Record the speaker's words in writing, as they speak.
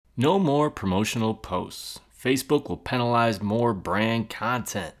No more promotional posts. Facebook will penalize more brand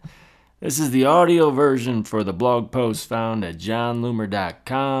content. This is the audio version for the blog post found at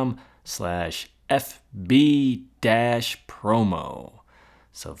johnloomer.com/FB-promo.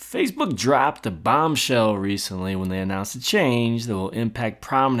 So Facebook dropped a bombshell recently when they announced a change that will impact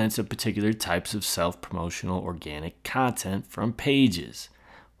prominence of particular types of self-promotional organic content from pages.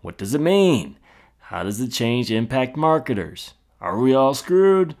 What does it mean? How does the change impact marketers? Are we all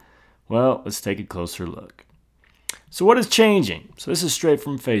screwed? Well, let's take a closer look. So what is changing? So this is straight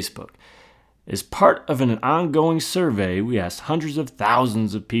from Facebook. As part of an ongoing survey, we asked hundreds of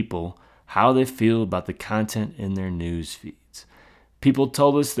thousands of people how they feel about the content in their news feeds. People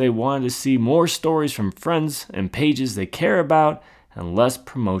told us they wanted to see more stories from friends and pages they care about and less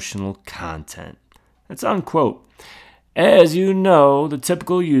promotional content. That's unquote. As you know, the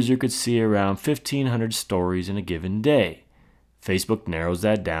typical user could see around 1,500 stories in a given day. Facebook narrows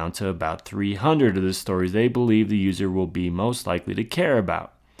that down to about 300 of the stories they believe the user will be most likely to care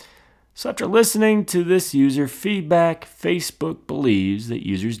about. So after listening to this user feedback, Facebook believes that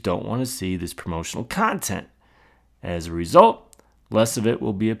users don't want to see this promotional content. As a result, less of it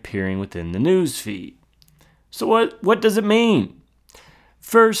will be appearing within the news feed. So what does it mean?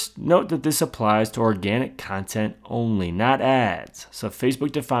 First, note that this applies to organic content only, not ads. So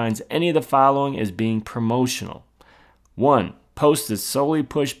Facebook defines any of the following as being promotional. 1. Posts that solely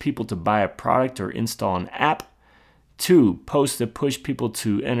push people to buy a product or install an app. 2. Posts that push people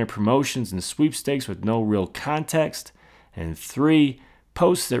to enter promotions and sweepstakes with no real context. And 3.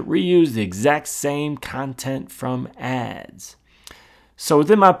 Posts that reuse the exact same content from ads. So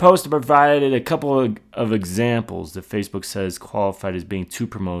within my post, I provided a couple of examples that Facebook says qualified as being too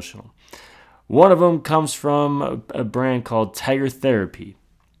promotional. One of them comes from a brand called Tiger Therapy,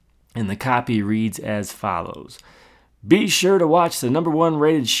 and the copy reads as follows. Be sure to watch the #1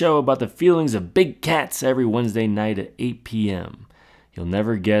 rated show about the feelings of big cats every Wednesday night at 8 p.m. You'll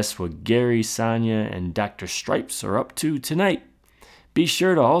never guess what Gary, Sonia, and Dr. Stripes are up to tonight. Be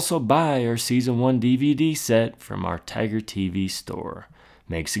sure to also buy our Season 1 DVD set from our Tiger TV store.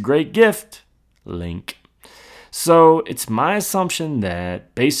 Makes a great gift. Link. So it's my assumption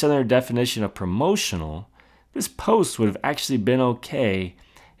that, based on their definition of promotional, this post would have actually been okay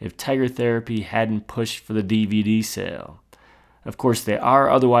if Tiger Therapy hadn't pushed for the DVD sale. Of course, they are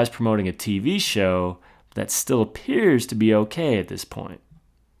otherwise promoting a TV show, but that still appears to be okay at this point.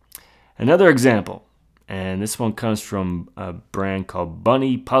 Another example, and this one comes from a brand called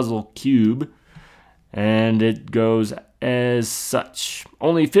Bunny Puzzle Cube, and it goes as such.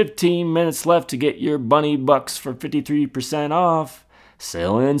 Only 15 minutes left to get your bunny bucks for 53% off.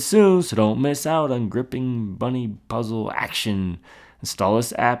 Sale ends soon, so don't miss out on gripping bunny puzzle action. Install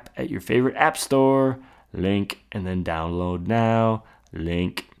this app at your favorite app store. Link, and then download now.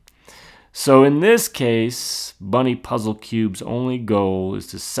 Link. So in this case, Bunny Puzzle Cube's only goal is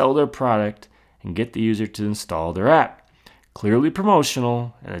to sell their product and get the user to install their app. Clearly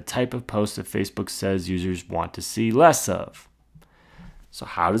promotional, and a type of post that Facebook says users want to see less of. So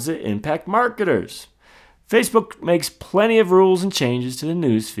how does it impact marketers? Facebook makes plenty of rules and changes to the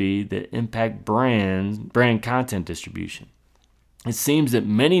newsfeed that impact brand content distribution. It seems that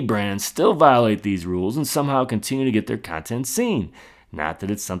many brands still violate these rules and somehow continue to get their content seen. Not that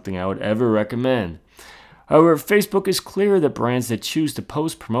it's something I would ever recommend. However, Facebook is clear that brands that choose to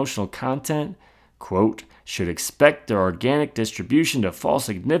post promotional content, quote, should expect their organic distribution to fall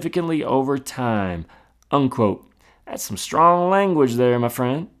significantly over time, unquote. That's some strong language there, my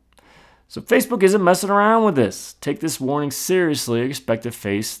friend. So Facebook isn't messing around with this. Take this warning seriously and expect to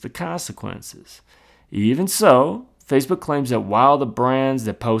face the consequences. Even so, Facebook claims that while the brands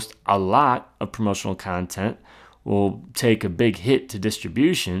that post a lot of promotional content will take a big hit to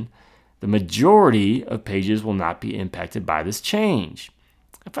distribution, the majority of pages will not be impacted by this change.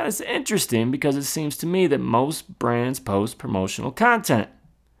 I find this interesting because it seems to me that most brands post promotional content.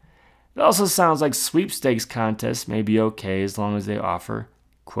 It also sounds like sweepstakes contests may be okay as long as they offer,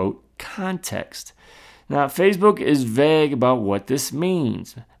 quote, context. Now, Facebook is vague about what this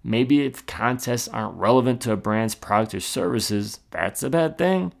means. Maybe if contests aren't relevant to a brand's product or services, that's a bad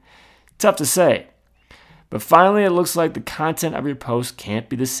thing? Tough to say. But finally, it looks like the content of your post can't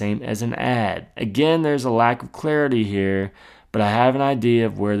be the same as an ad. Again, there's a lack of clarity here, but I have an idea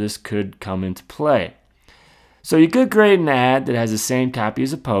of where this could come into play. So you could create an ad that has the same copy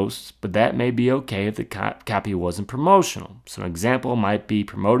as a post, but that may be okay if the copy wasn't promotional. So an example might be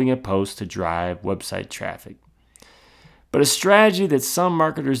promoting a post to drive website traffic. But a strategy that some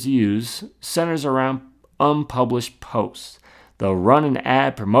marketers use centers around unpublished posts. They'll run an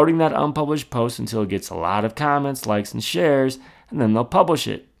ad promoting that unpublished post until it gets a lot of comments, likes, and shares, and then they'll publish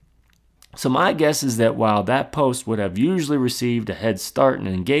it. So my guess is that while that post would have usually received a head start in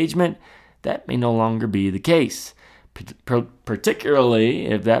engagement, that may no longer be the case, particularly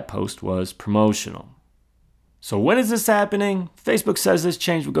if that post was promotional. So when is this happening? Facebook says this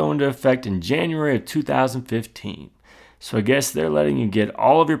change will go into effect in January of 2015. So I guess they're letting you get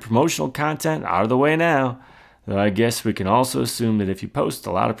all of your promotional content out of the way now. Though I guess we can also assume that if you post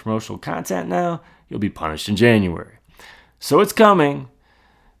a lot of promotional content now, you'll be punished in January. So it's coming.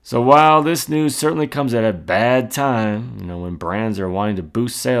 So while this news certainly comes at a bad time, when brands are wanting to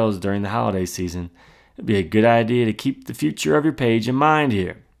boost sales during the holiday season, it'd be a good idea to keep the future of your page in mind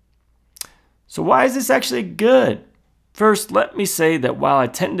here. So why is this actually good? First, let me say that while I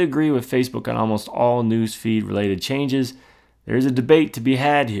tend to agree with Facebook on almost all newsfeed related changes, there is a debate to be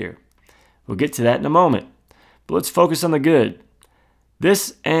had here. We'll get to that in a moment, but let's focus on the good.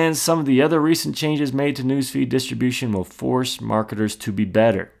 This and some of the other recent changes made to newsfeed distribution will force marketers to be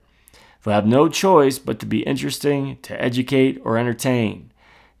better. They'll have no choice but to be interesting, to educate, or entertain.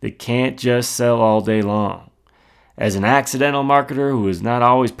 They can't just sell all day long. As an accidental marketer who is not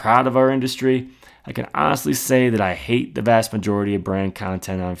always proud of our industry, I can honestly say that I hate the vast majority of brand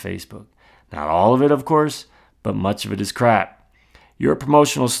content on Facebook. Not all of it, of course, but much of it is crap. Your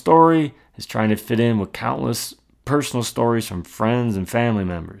promotional story is trying to fit in with countless personal stories from friends and family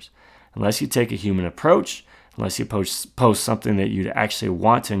members. Unless you take a human approach, unless you post something that you'd actually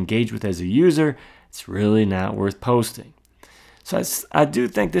want to engage with as a user, it's really not worth posting. So I do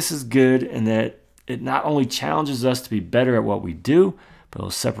think this is good and that it not only challenges us to be better at what we do, but it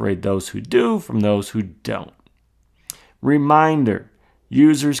will separate those who do from those who don't. Reminder,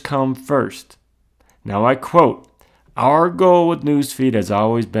 users come first. Now I quote, "Our goal with Newsfeed has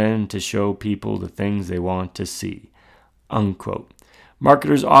always been to show people the things they want to see." Unquote.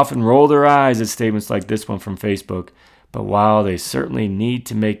 Marketers often roll their eyes at statements like this one from Facebook, but while they certainly need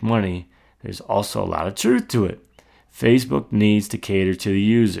to make money, there's also a lot of truth to it. Facebook needs to cater to the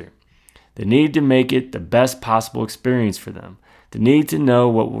user. They need to make it the best possible experience for them. They need to know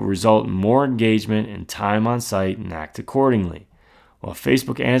what will result in more engagement and time on site and act accordingly. While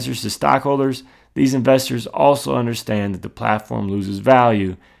Facebook answers to stockholders, these investors also understand that the platform loses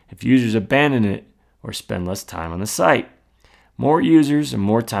value if users abandon it or spend less time on the site. More users and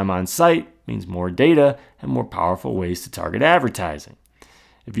more time on site means more data and more powerful ways to target advertising.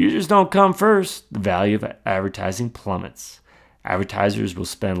 If users don't come first, the value of advertising plummets. Advertisers will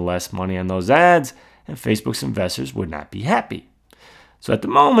spend less money on those ads, and Facebook's investors would not be happy. So at the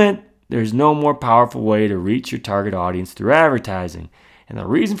moment, there's no more powerful way to reach your target audience through advertising. And the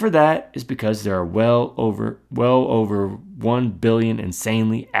reason for that is because there are well over 1 billion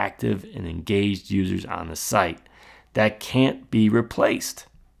insanely active and engaged users on the site. That can't be replaced.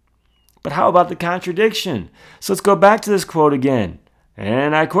 But how about the contradiction? So let's go back to this quote again.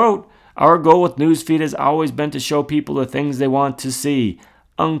 And I quote, "Our goal with Newsfeed has always been to show people the things they want to see."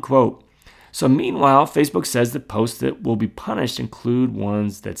 Unquote. So meanwhile, Facebook says that posts that will be punished include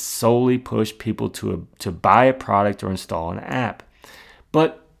ones that solely push people to buy a product or install an app.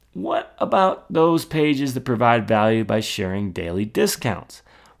 But what about those pages that provide value by sharing daily discounts?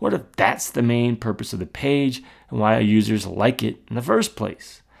 What if that's the main purpose of the page and why users like it in the first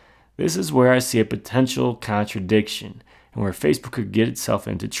place? This is where I see a potential contradiction and where Facebook could get itself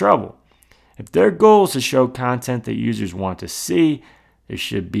into trouble. If their goal is to show content that users want to see, there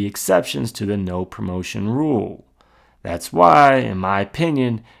should be exceptions to the no promotion rule. That's why, in my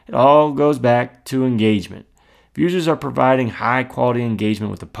opinion, it all goes back to engagement. If users are providing high quality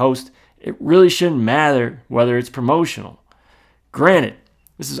engagement with a post, it really shouldn't matter whether it's promotional. Granted,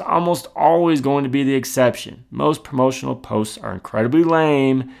 this is almost always going to be the exception. Most promotional posts are incredibly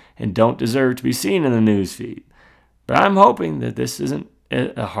lame and don't deserve to be seen in the newsfeed. But I'm hoping that this isn't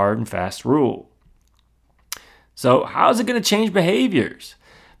a hard and fast rule. So how is it going to change behaviors?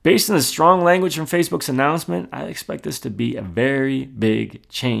 Based on the strong language from Facebook's announcement, I expect this to be a very big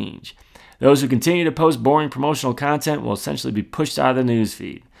change. Those who continue to post boring promotional content will essentially be pushed out of the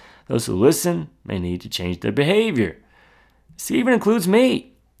newsfeed. Those who listen may need to change their behavior. This even includes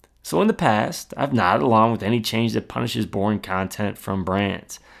me. So in the past, I've nodded along with any change that punishes boring content from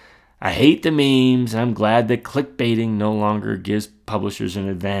brands. I hate the memes, and I'm glad that clickbaiting no longer gives publishers an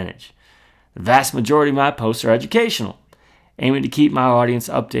advantage. The vast majority of my posts are educational, aiming to keep my audience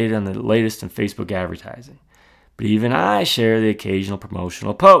updated on the latest in Facebook advertising. But even I share the occasional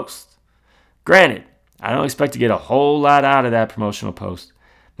promotional post. Granted, I don't expect to get a whole lot out of that promotional post.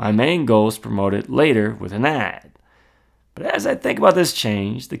 My main goal is to promote it later with an ad. But as I think about this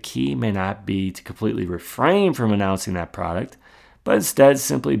change, the key may not be to completely refrain from announcing that product, but instead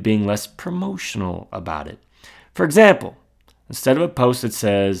simply being less promotional about it. For example, instead of a post that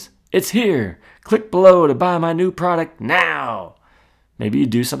says, It's here. Click below to buy my new product now. Maybe you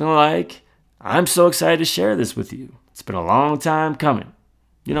do something like, I'm so excited to share this with you. It's been a long time coming.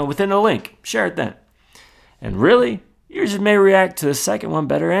 Within a link. Share it then. And really, users may react to the second one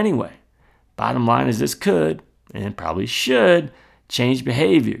better anyway. Bottom line is this could, and probably should, change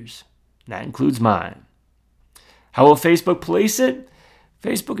behaviors. That includes mine. How will Facebook police it?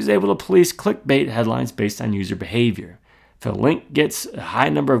 Facebook is able to police clickbait headlines based on user behavior. If a link gets a high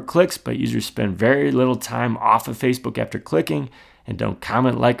number of clicks, but users spend very little time off of Facebook after clicking and don't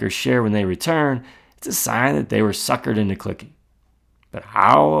comment, like, or share when they return, it's a sign that they were suckered into clicking. But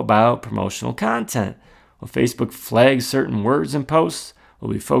how about promotional content? Will Facebook flag certain words and posts? Will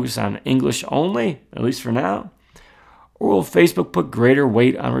we focus on English only, at least for now? Or will Facebook put greater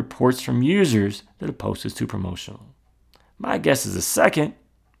weight on reports from users that a post is too promotional? My guess is the second,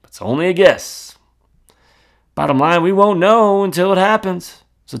 but it's only a guess. Bottom line, we won't know until it happens.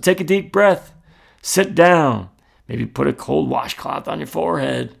 So take a deep breath, sit down, maybe put a cold washcloth on your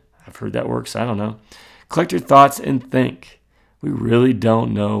forehead. I've heard that works, I don't know. Collect your thoughts and think. We really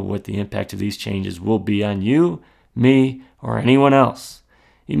don't know what the impact of these changes will be on you, me, or anyone else.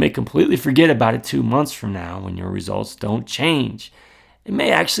 You may completely forget about it 2 months from now when your results don't change. It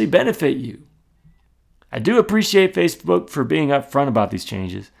may actually benefit you. I do appreciate Facebook for being upfront about these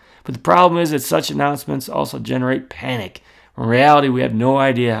changes, but the problem is that such announcements also generate panic. In reality, we have no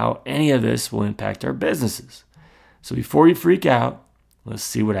idea how any of this will impact our businesses. So before you freak out, let's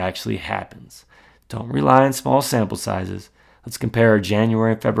see what actually happens. Don't rely on small sample sizes. Let's compare our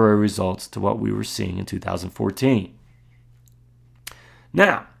January and February results to what we were seeing in 2014.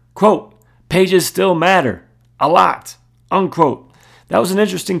 Now, quote, pages still matter a lot, unquote. That was an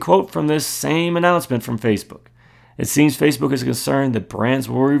interesting quote from this same announcement from Facebook. It seems Facebook is concerned that brands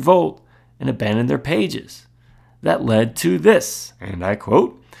will revolt and abandon their pages. That led to this, and I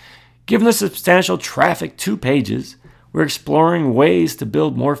quote, given the substantial traffic to pages, we're exploring ways to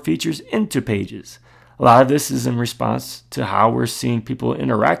build more features into pages. A lot of this is in response to how we're seeing people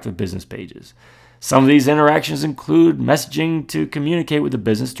interact with business pages. Some of these interactions include messaging to communicate with the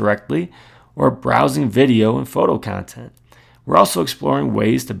business directly or browsing video and photo content. We're also exploring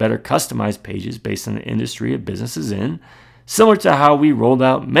ways to better customize pages based on the industry a business is in, similar to how we rolled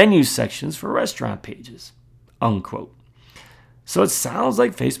out menu sections for restaurant pages, unquote. So it sounds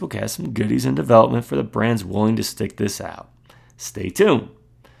like Facebook has some goodies in development for the brands willing to stick this out. Stay tuned.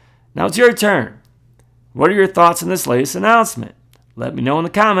 Now it's your turn. What are your thoughts on this latest announcement? Let me know in the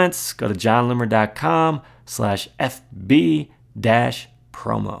comments. Go to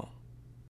johnlimmer.com/FB-promo.